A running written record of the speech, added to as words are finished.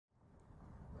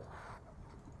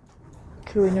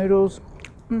chewy noodles.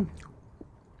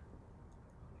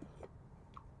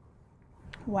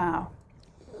 Wow.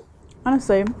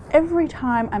 Honestly, every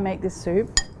time I make this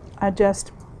soup, I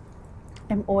just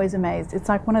am always amazed. It's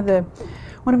like one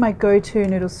of my go-to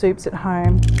noodle soups at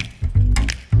home.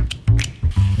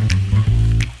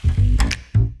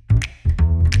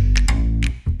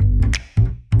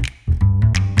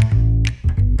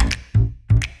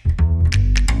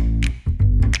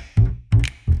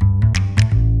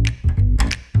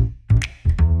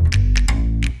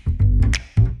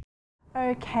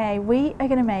 Okay, we are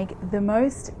going to make the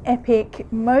most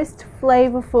epic, most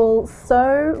flavorful,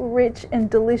 so rich and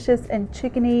delicious and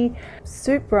chickeny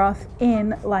soup broth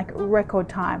in like record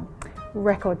time.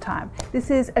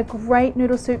 This is a great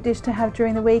noodle soup dish to have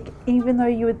during the week, even though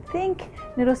you would think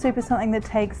noodle soup is something that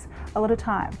takes a lot of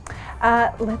time.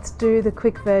 Let's do the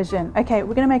quick version. Okay,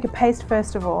 we're going to make a paste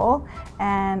first of all,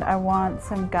 and I want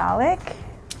some garlic.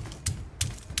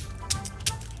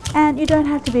 And you don't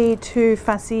have to be too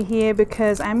fussy here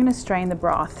because I'm going to strain the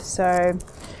broth. So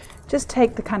just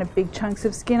take the kind of big chunks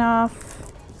of skin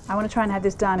off. I want to try and have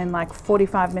this done in like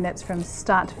 45 minutes from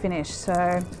start to finish.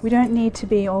 So we don't need to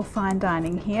be all fine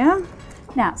dining here.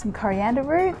 Now some coriander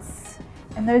roots.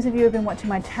 And those of you who have been watching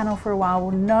my channel for a while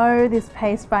will know this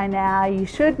paste by now. You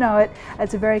should know it.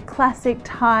 It's a very classic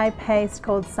Thai paste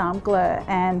called samgler,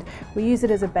 and we use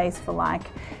it as a base for like,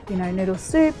 you know, noodle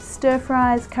soups, stir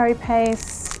fries, curry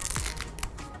pastes.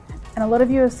 And a lot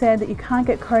of you have said that you can't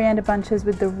get coriander bunches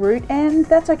with the root end.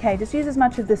 That's okay, just use as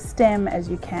much of the stem as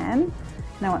you can.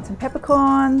 And I want some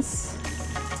peppercorns.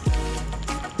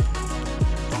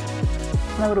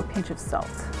 And a little pinch of salt.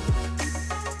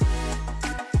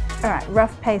 All right,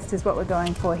 rough paste is what we're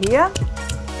going for here.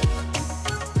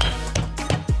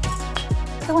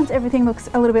 So once everything looks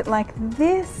a little bit like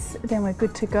this, then we're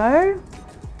good to go.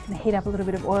 I'm gonna heat up a little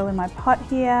bit of oil in my pot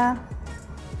here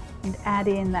and add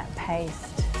in that paste.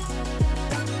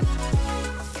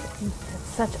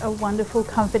 Such a wonderful,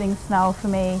 comforting smell for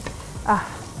me.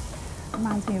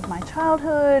 Reminds me of my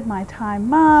childhood, my Thai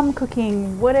mum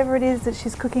cooking whatever it is that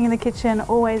she's cooking in the kitchen.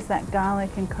 Always that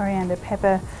garlic and coriander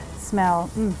pepper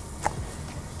smell.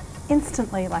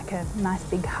 Instantly like a nice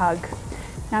big hug.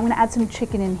 Now I'm going to add some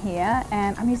chicken in here,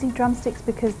 and I'm using drumsticks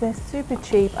because they're super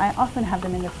cheap. I often have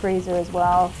them in the freezer as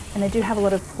well, and they do have a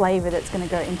lot of flavour that's going to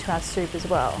go into our soup as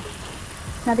well.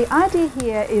 Now the idea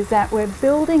here is that we're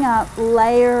building up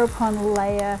layer upon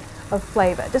layer of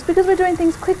flavour. Just because we're doing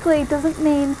things quickly doesn't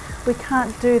mean we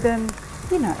can't do them,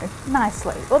 you know,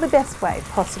 nicely or the best way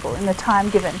possible in the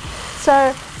time given.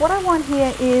 So what I want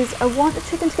here is I want the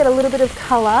chicken to get a little bit of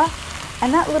colour,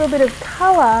 and that little bit of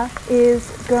colour is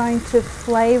going to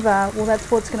flavour, well, that's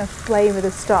what's going to flavour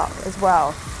the stock as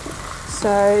well.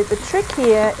 So the trick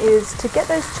here is to get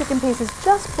those chicken pieces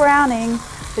just browning,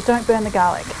 but don't burn the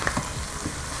garlic.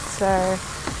 So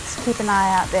just keep an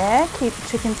eye out there, keep the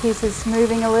chicken pieces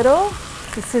moving a little.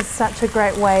 This is such a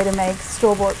great way to make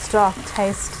store-bought stock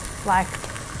taste like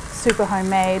super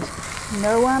homemade.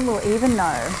 No one will even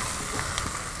know.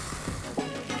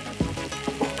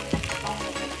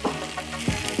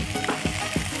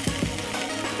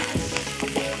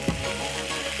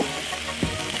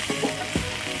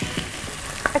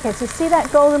 Okay, so see that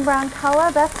golden brown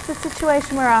colour? That's the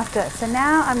situation we're after. So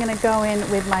now I'm going to go in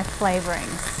with my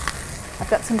flavourings. I've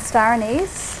got some star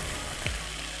anise,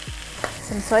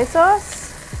 some soy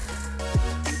sauce,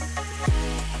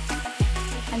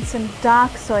 and some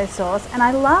dark soy sauce. And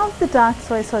I love the dark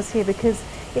soy sauce here because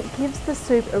it gives the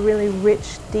soup a really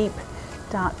rich, deep,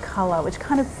 dark colour, which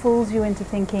kind of fools you into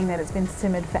thinking that it's been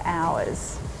simmered for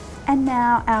hours. And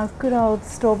now our good old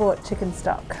store-bought chicken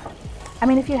stock. I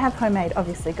mean, if you have homemade,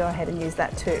 obviously go ahead and use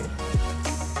that too.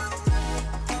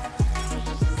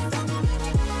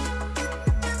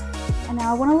 And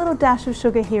now I want a little dash of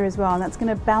sugar here as well, and that's going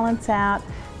to balance out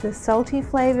the salty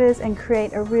flavours and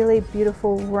create a really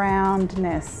beautiful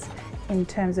roundness in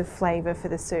terms of flavour for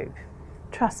the soup.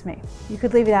 Trust me, you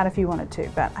could leave it out if you wanted to,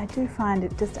 but I do find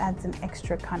it just adds an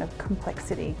extra kind of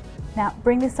complexity. Now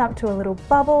bring this up to a little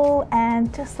bubble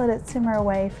and just let it simmer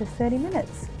away for 30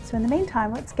 minutes. So in the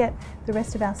meantime, let's get the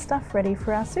rest of our stuff ready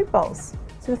for our soup bowls.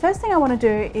 So the first thing I want to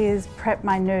do is prep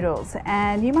my noodles,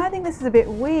 and you might think this is a bit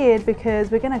weird because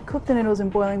we're going to cook the noodles in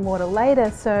boiling water later,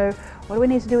 so what do we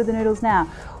need to do with the noodles now?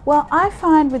 Well, I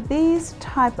find with these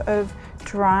type of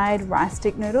dried rice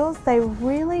stick noodles, they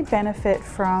really benefit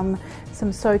from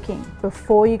some soaking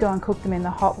before you go and cook them in the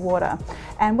hot water.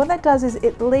 And what that does is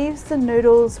it leaves the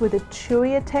noodles with a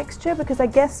chewier texture, because I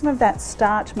guess some of that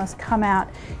starch must come out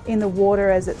in the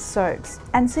water as it soaks.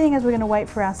 And seeing as we're going to wait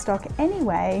for our stock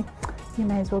anyway, you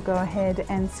may as well go ahead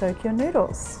and soak your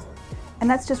noodles. And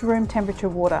that's just room temperature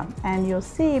water, and you'll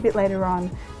see a bit later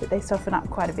on that they soften up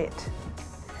quite a bit.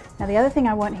 Now the other thing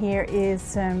I want here is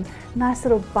some nice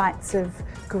little bites of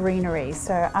greenery.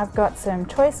 So I've got some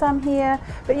choy sum here,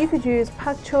 but you could use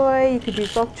pak choy, you could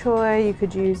use bok choy, you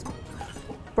could use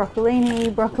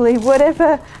broccolini, broccoli,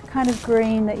 whatever kind of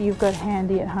green that you've got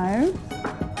handy at home.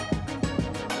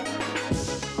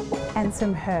 And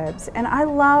some herbs. And I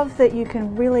love that you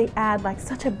can really add like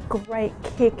such a great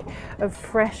kick of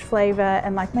fresh flavor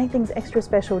and like make things extra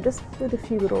special just with a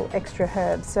few little extra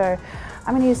herbs. So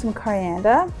I'm going to use some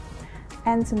coriander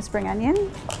and some spring onion.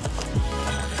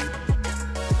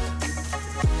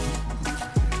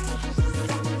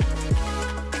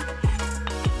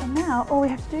 And now all we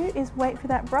have to do is wait for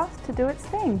that broth to do its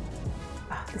thing.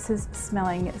 This is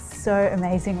smelling so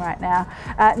amazing right now.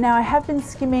 Now I have been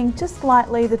skimming just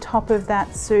lightly the top of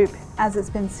that soup as it's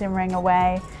been simmering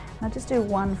away. I'll just do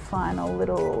one final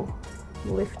little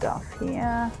lift off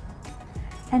here.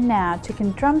 And now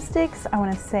chicken drumsticks, I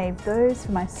want to save those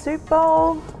for my soup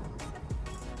bowl.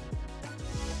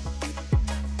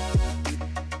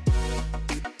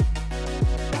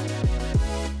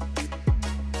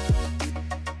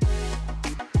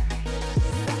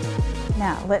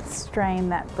 Now let's strain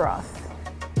that broth.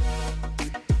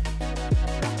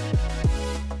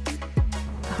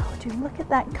 Oh, do you look at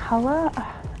that colour?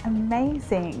 Oh,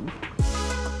 amazing.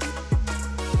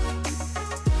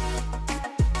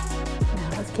 Now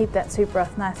let's keep that soup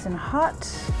broth nice and hot.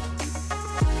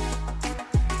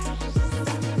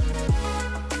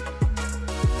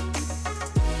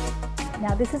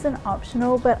 Now this isn't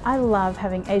optional, but I love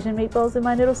having Asian meatballs in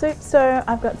my noodle soup, so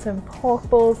I've got some pork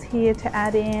balls here to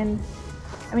add in.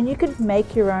 I mean, you could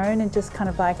make your own and just kind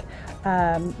of like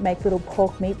make little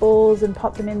pork meatballs and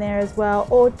pop them in there as well,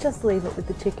 or just leave it with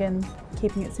the chicken.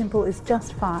 Keeping it simple is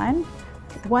just fine.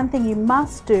 The one thing you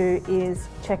must do is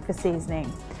check for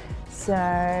seasoning.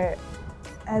 So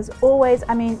as always,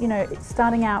 I mean, you know,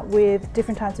 starting out with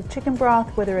different types of chicken broth,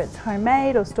 whether it's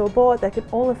homemade or store-bought, that could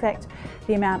all affect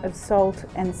the amount of salt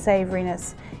and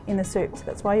savouriness in the soup. So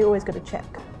that's why you always got to check.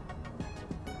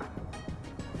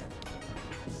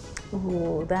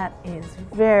 Ooh, that is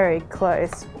very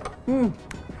close. Oh,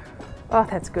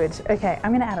 that's good. Okay,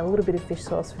 I'm going to add a little bit of fish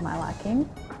sauce for my liking.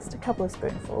 Just a couple of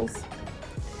spoonfuls.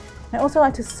 And I also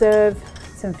like to serve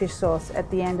some fish sauce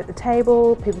at the end at the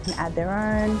table. People can add their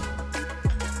own.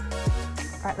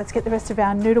 All right, let's get the rest of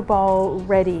our noodle bowl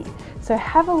ready. So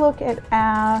have a look at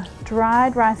our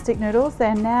dried rice stick noodles.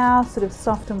 They're now sort of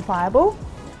soft and pliable.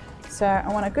 So I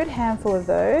want a good handful of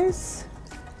those.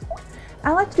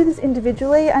 I like to do this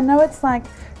individually. I know it's like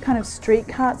kind of street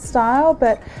cart style,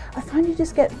 but I find you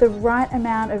just get the right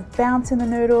amount of bounce in the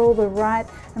noodle, the right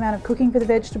amount of cooking for the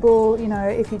vegetable, you know,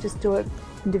 if you just do it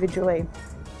individually.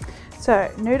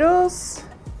 So noodles,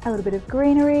 a little bit of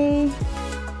greenery,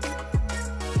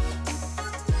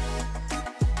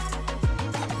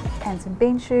 and some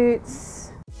bean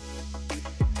shoots.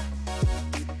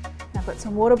 I've got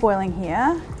some water boiling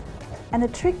here. And the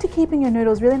trick to keeping your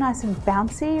noodles really nice and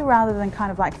bouncy rather than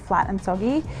kind of like flat and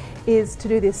soggy is to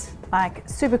do this like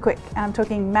super quick, and I'm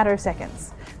talking matter of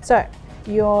seconds. So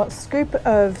your scoop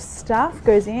of stuff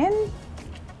goes in,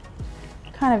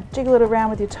 kind of jiggle it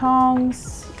around with your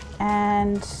tongs,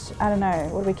 and I don't know,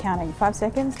 what are we counting? 5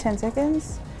 seconds, 10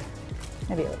 seconds?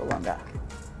 Maybe a little longer.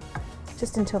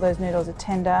 Just until those noodles are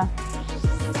tender.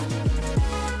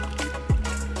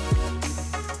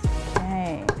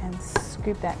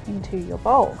 Scoop that into your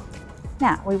bowl.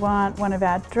 Now we want one of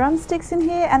our drumsticks in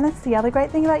here, and that's the other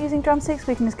great thing about using drumsticks.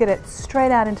 We can just get it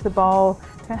straight out into the bowl.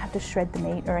 Don't have to shred the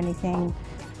meat or anything.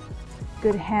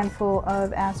 Good handful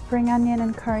of our spring onion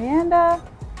and coriander.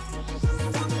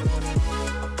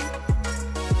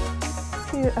 A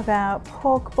few of our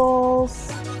pork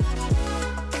balls.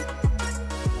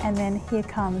 And then here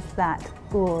comes that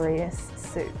glorious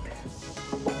soup.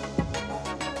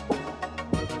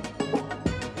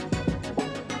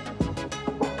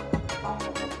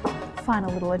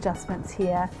 Final little adjustments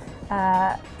here.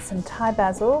 Some Thai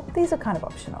basil. These are kind of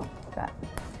optional, but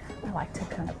I like to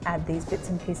kind of add these bits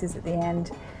and pieces at the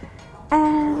end.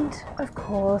 And of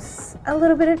course, a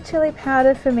little bit of chili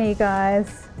powder for me,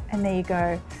 guys. And there you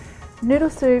go. Noodle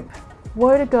soup,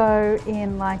 woe to go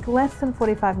in like less than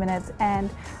 45 minutes, and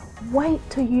wait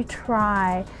till you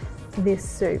try this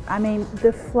soup. I mean,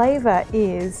 the flavor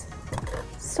is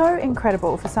so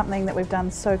incredible for something that we've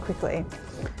done so quickly.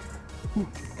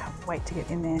 Wait to get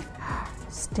in there.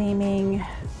 Steaming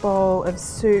bowl of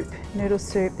soup, noodle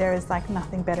soup. There is like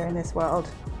nothing better in this world.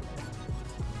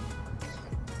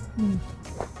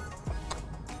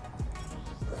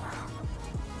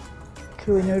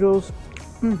 Chewy noodles.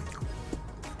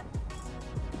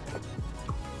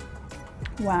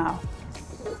 Wow.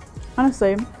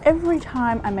 Honestly, every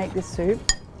time I make this soup,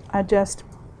 I just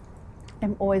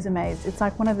am always amazed. It's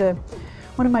like one of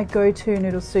my go-to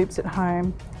noodle soups at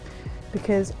home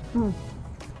because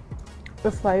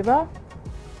the flavor,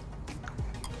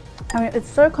 I mean, it's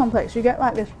so complex. You get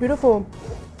like this beautiful,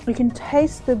 you can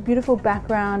taste the beautiful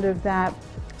background of that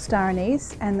star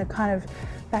anise and the kind of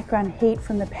background heat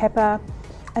from the pepper.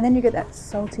 And then you get that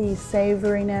salty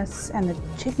savouriness and the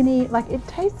chickeny, like it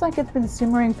tastes like it's been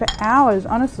simmering for hours,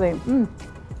 honestly.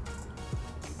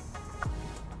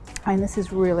 I mean, this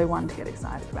is really one to get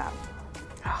excited about.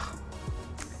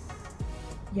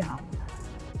 Yum.